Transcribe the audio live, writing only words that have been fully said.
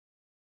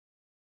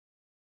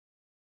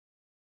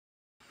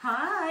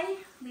Hi,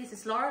 this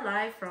is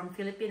Lorelai from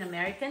Philippine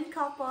American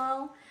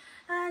couple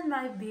and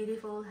my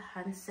beautiful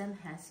handsome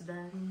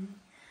husband.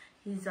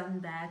 He's on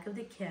back of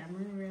the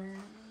camera.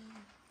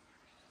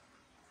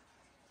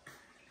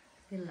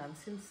 He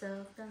loves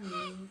himself than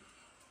me.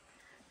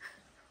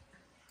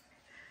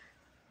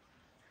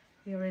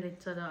 He really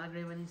totally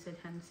agree when he said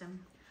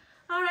handsome.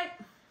 Alright,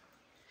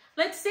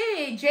 let's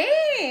see.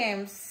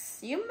 James,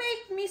 you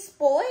make me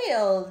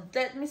spoiled.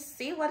 Let me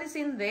see what is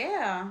in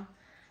there.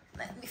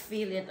 Let me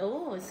feel it.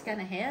 Oh, it's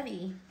kind of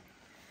heavy.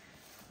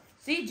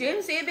 See,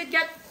 James even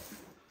got...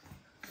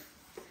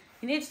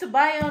 He needs to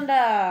buy on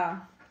the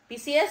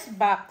PCS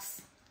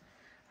box.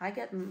 I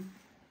got...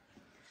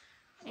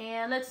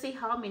 And let's see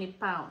how many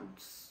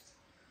pounds.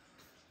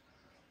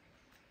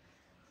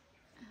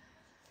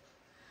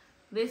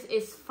 This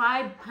is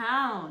 5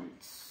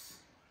 pounds.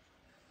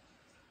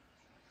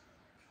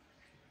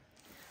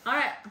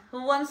 Alright,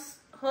 who's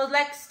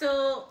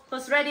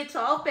ready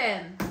to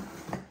open?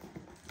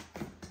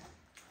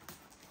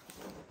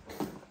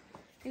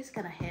 It's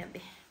kind of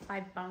heavy.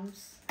 5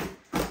 pounds.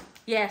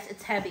 Yes,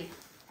 it's heavy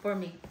for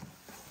me.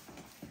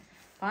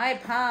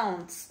 5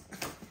 pounds.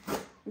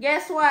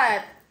 Guess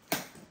what?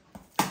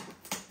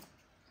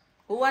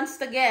 Who wants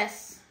to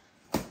guess?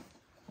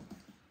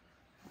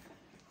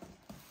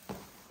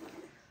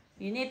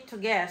 You need to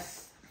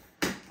guess.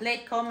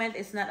 Late comment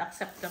is not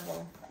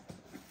acceptable.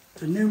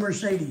 The new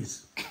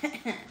Mercedes.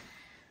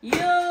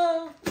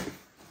 You.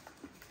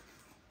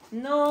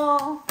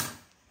 No.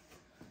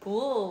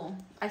 Oh,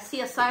 I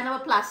see a sign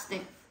of a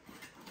plastic.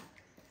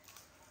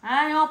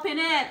 And open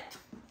it.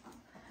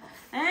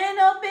 And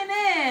open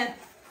it.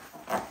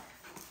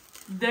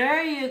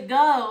 There you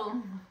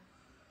go.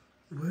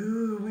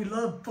 Woo, we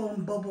love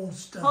foam bubble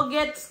stuff. Who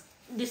get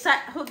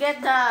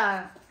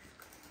the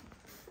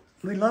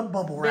We love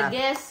bubble wrap.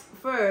 guess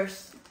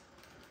first?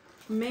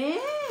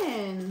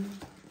 Man,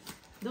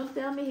 don't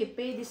tell me he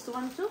paid this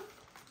one too.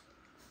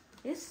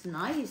 It's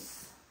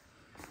nice.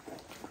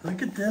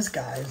 Look at this,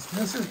 guys.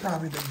 This is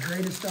probably the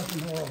greatest stuff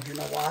in the world. You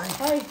know why?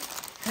 Hi.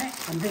 Hey,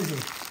 I'm busy.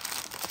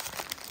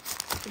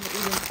 Can you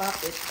even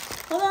pop it?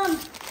 Hold on.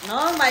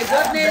 Oh my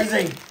goodness.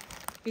 I'm busy.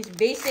 He's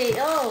busy.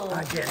 Oh,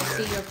 I can't do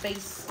see it. your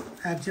face.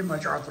 I have too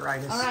much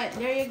arthritis. All right,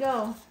 there you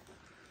go.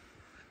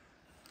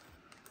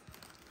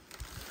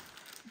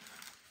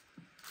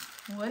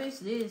 What is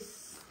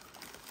this?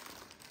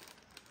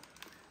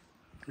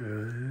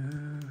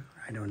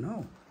 I don't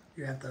know.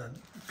 You have to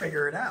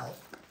figure it out.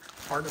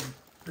 Part of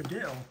the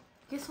deal.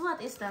 Guess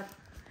what is that?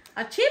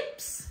 A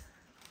chips?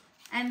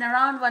 And the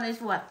round one is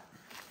what?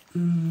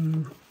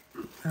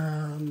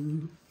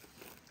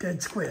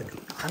 Dead squid.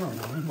 I don't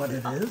know what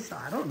it is.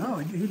 I don't know.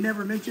 He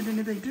never mentioned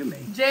anything to me.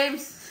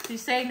 James,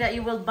 he's saying that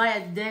you will buy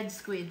a dead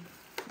squid.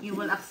 You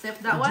will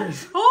accept that one?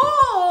 Just-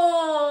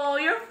 Oh,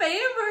 your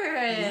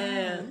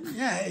favorite.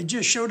 Yeah, it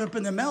just showed up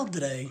in the mail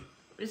today.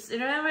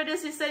 Remember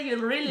this? You said you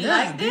really Yeah,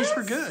 like this? these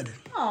were good.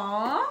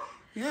 Aww.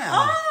 Yeah.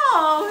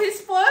 Oh, he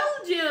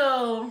spoiled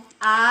you.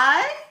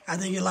 I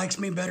think he likes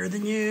me better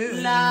than you.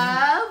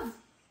 love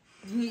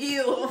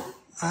you.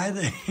 I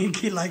think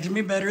he likes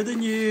me better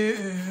than you.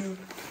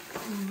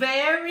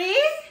 Very.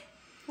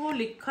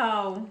 Holy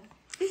cow.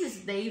 This is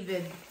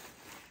David.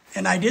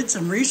 And I did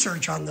some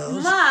research on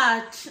those.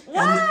 Much.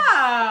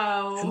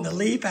 Wow. And the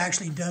leaf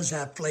actually does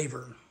have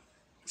flavor.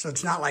 So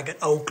it's not like an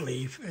oak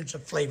leaf. It's a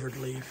flavored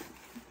leaf.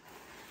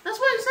 That's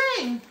what I'm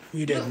saying.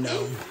 You didn't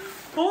know.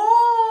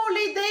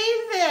 Holy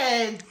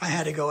David. I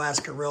had to go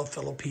ask a real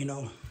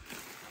Filipino.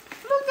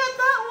 Look at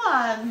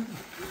that one.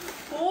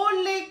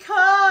 Holy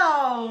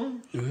cow.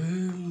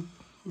 Ooh,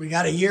 we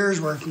got a year's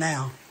worth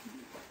now.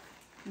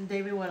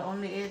 David will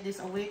only eat this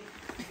a week.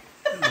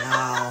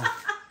 No.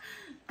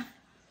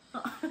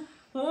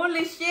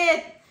 Holy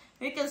shit.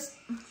 Because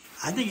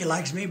I think he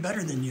likes me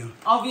better than you.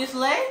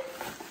 obviously.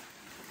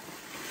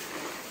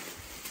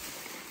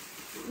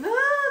 Look.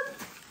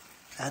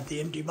 At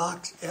the empty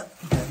box? Yep.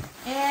 Okay.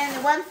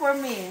 And one for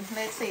me.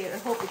 Let's see. I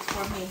hope it's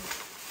for me.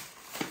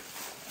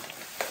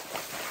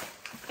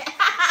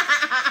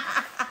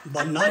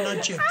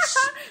 Banana chips.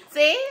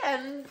 See?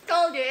 I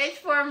told you it's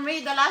for me,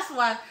 the last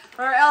one.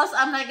 Or else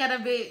I'm not gonna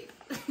be...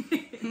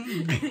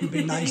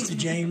 Be nice to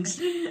James.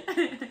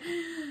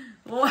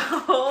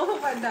 Wow,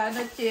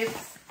 banana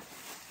chips.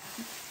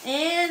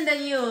 And the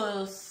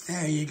news.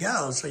 There you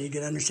go. So you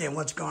can understand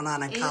what's going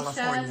on in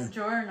California. Asian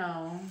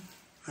Journal.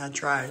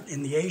 That's right.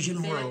 In the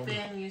Asian world.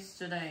 Philippine news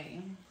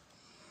today.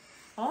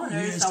 Oh, US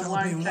there's a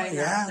war Philippine right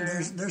yeah,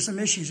 after. there's some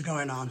issues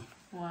going on.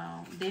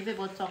 Wow. David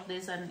will talk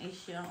this on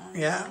issue.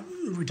 Yeah,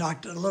 we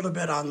talked a little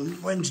bit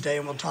on Wednesday,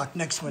 and we'll talk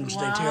next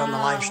Wednesday too on the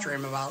Wow. live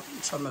stream about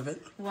some of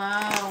it.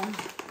 Wow.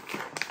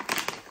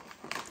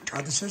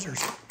 Try the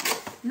scissors.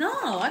 No,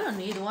 I don't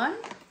need one.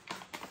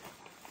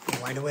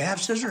 Why do we have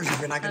scissors if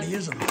you're not going to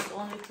use them? It's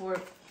only for...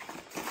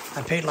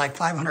 I paid like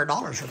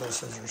 $500 for those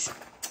scissors.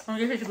 Oh,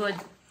 this is good.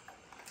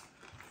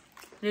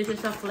 This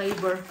is a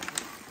flavor.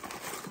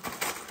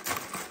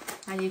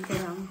 And you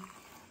can...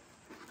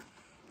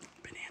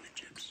 Banana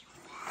chips.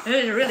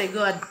 This is really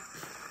good.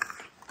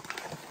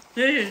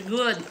 This is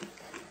good.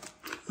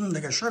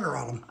 They got sugar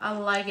on them. I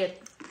like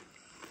it.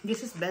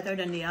 This is better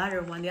than the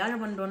other one. The other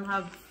one don't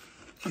have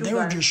sugar. They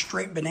were just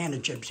straight banana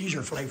chips. These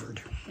are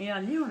flavored. Yeah,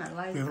 new one I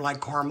like. You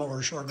like caramel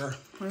or sugar?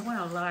 The one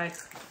I like.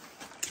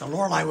 So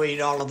Lorelai will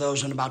eat all of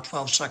those in about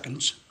 12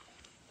 seconds.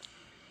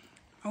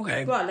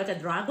 Okay. What, like a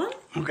dragon?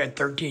 Okay,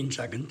 13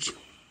 seconds.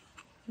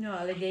 No,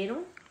 alligator.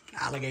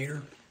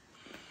 Alligator.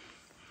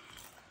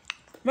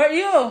 But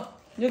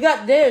you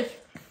got this.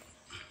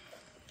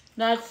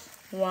 That's,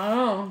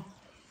 wow.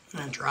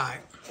 That's right.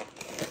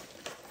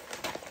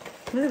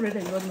 Really,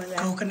 really good, my guy.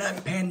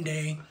 Coconut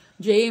Pende.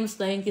 James,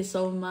 thank you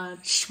so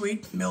much.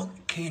 Sweet milk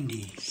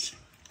candies.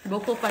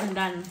 Boko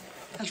pandan.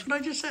 That's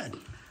what I just said.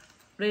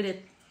 Read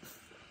it.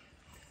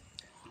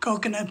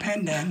 Coconut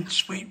Pandan,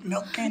 sweet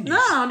milk candies.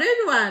 No,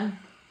 this one.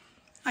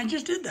 I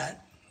just did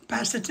that.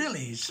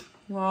 Pastatillis.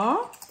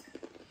 What?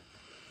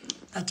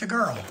 That's a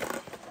girl.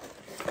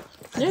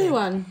 This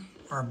one.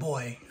 Or a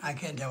boy. I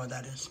can't tell what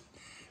that is.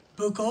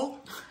 Buko,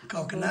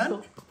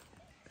 coconut,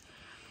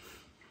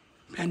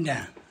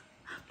 pandan.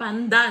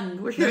 Pandan.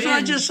 Where's your That's what I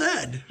end? just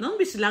said. Don't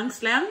be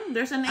slang.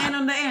 There's an N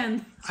on the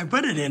end. I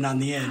put it in on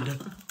the end.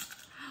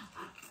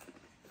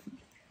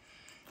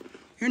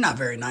 You're not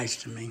very nice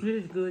to me.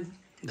 This is good.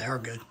 They are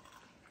good.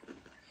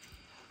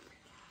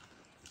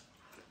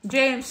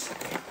 James.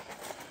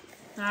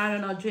 I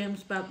don't know,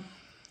 James, but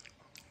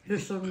you're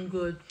so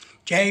good.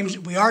 James,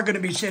 we are going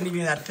to be sending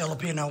you that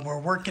Filipino. We're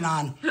working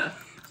on,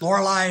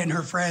 Lorelai and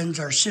her friends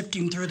are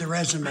sifting through the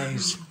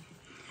resumes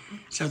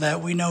so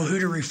that we know who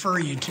to refer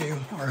you to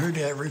or who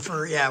to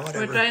refer, yeah,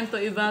 whatever. We're trying to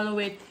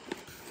evaluate.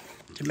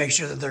 To make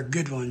sure that they're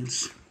good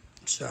ones.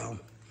 So,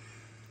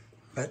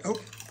 but, oh.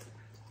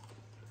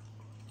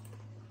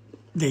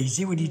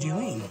 Daisy, what are you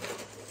doing?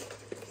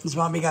 This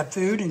mommy got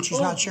food and she's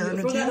not sharing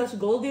it with yet? those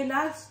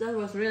Goldilocks? That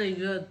was really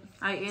good.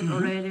 I ate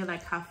already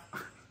like half.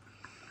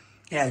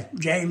 Yeah,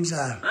 James,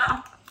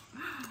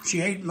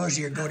 she ate most of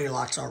your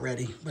Goldilocks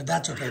already, but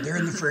that's okay. They're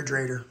in the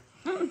refrigerator.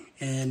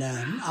 And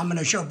I'm going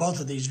to show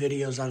both of these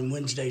videos on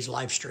Wednesday's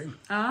live stream.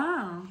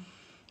 Oh.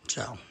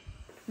 So.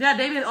 Yeah,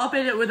 David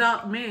opened it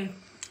without me.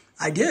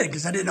 I did,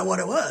 because I didn't know what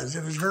it was.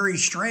 It was very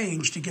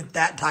strange to get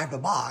that type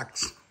of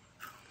box.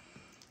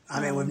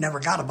 I mean, we've never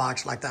got a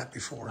box like that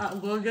before.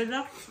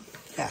 Goldilocks?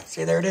 Yeah,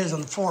 see, there it is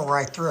on the floor where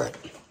I threw it.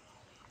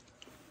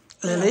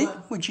 Lily,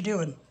 what you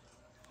doing?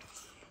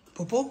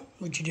 Poopoo,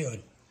 what you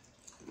doing?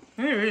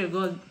 Really, really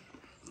good.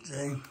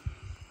 See?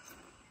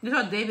 This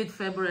is David's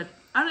favorite.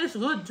 And it's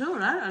good too,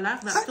 right? I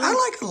like that too. I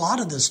like a lot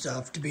of this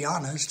stuff, to be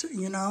honest,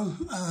 you know.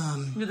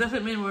 It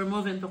doesn't mean we're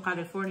moving to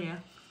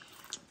California.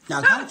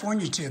 Now,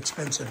 California's too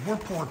expensive. We're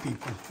poor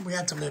people. We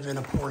have to live in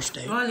a poor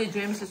state. Only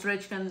James is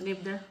rich can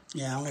live there.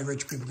 Yeah, only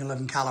rich people can live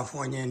in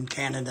California and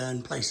Canada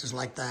and places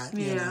like that,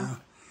 you know.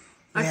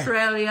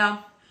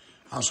 Australia.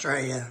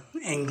 Australia,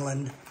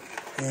 England.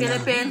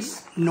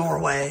 Philippines.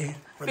 Norway.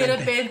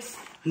 Philippines.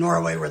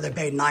 Norway, where they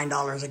pay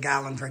 $9 a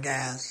gallon for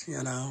gas,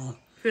 you know.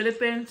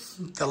 Philippines.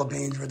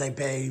 Philippines, where they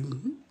pay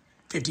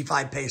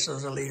 55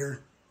 pesos a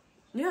liter.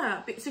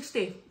 Yeah,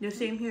 60. The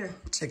same here.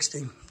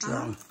 60.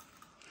 So,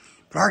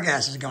 but our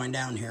gas is going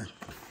down here.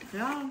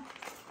 Yeah.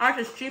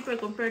 Ours is cheaper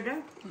compared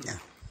there. Yeah.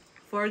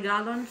 4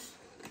 gallons.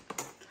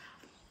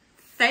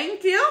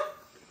 Thank you.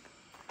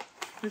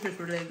 This is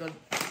really good.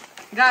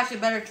 Guys, you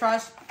better try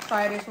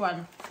this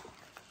one.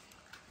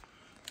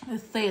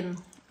 It's thin.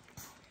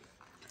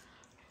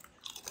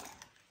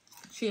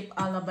 Chip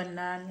a la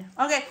banana.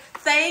 Okay,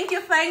 thank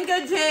you,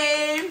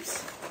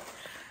 James.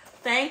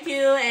 Thank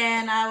you,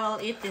 and I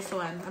will eat this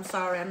one. I'm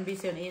sorry, I'm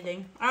busy on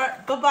eating.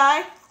 Alright,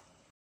 bye-bye.